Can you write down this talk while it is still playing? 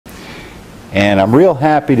And I'm real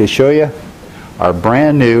happy to show you our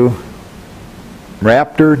brand new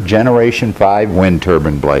Raptor Generation 5 wind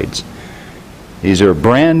turbine blades. These are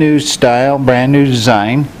brand new style, brand new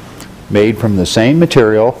design, made from the same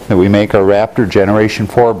material that we make our Raptor Generation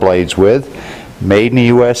 4 blades with, made in the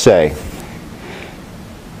USA.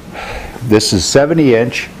 This is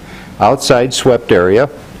 70-inch outside swept area,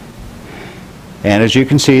 and as you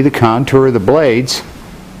can see, the contour of the blades,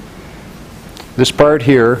 this part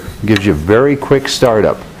here gives you very quick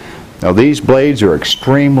startup. Now these blades are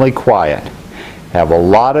extremely quiet, have a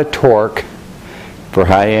lot of torque for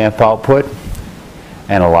high amp output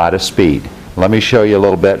and a lot of speed. Let me show you a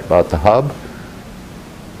little bit about the hub.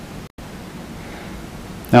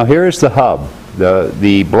 Now here's the hub.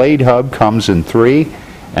 The blade hub comes in 3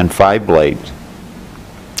 and 5 blades.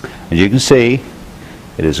 As you can see,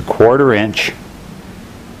 it is a 1/4 inch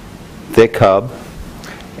thick hub,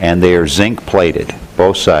 and they are zinc plated,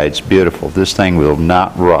 both sides. Beautiful. This thing will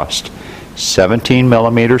not rust.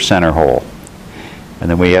 17mm center hole, and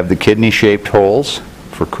then we have the kidney shaped holes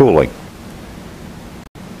for cooling.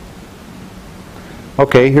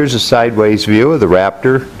 Okay, here's a sideways view of the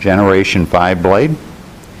Raptor Generation 5 blade.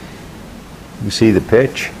 You see the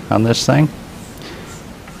pitch on this thing?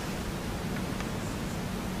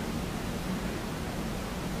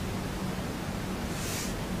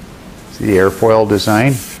 See the airfoil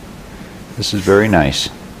design? This is very nice.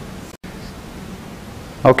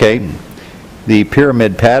 Okay, the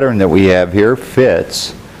pyramid pattern that we have here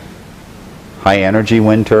fits high energy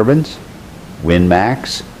wind turbines,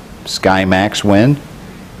 Windmax, Skymax wind,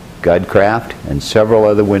 Gudcraft, and several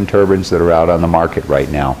other wind turbines that are out on the market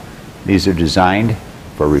right now. These are designed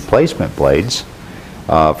for replacement blades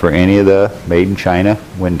for any of the made in China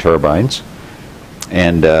wind turbines.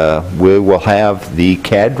 And we will have the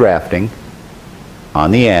CAD drafting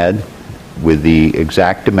on the ad with the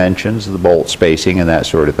exact dimensions of the bolt spacing and that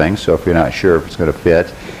sort of thing. So if you're not sure if it's going to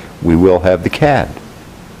fit, we will have the CAD.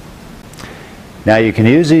 Now you can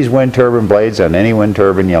use these wind turbine blades on any wind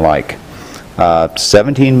turbine you like.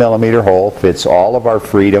 17mm hole fits all of our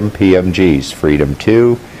Freedom PMGs, Freedom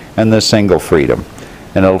 2 and the single Freedom.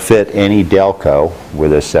 And it'll fit any Delco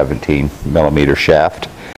with a 17mm shaft.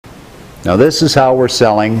 Now this is how we're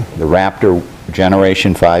selling the Raptor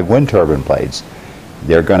Generation 5 wind turbine blades.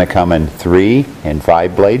 They're going to come in 3 and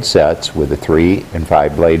 5 blade sets with a 3 and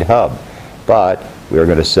 5 blade hub. But we're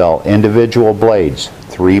going to sell individual blades,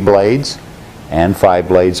 3 blades and 5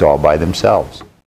 blades all by themselves.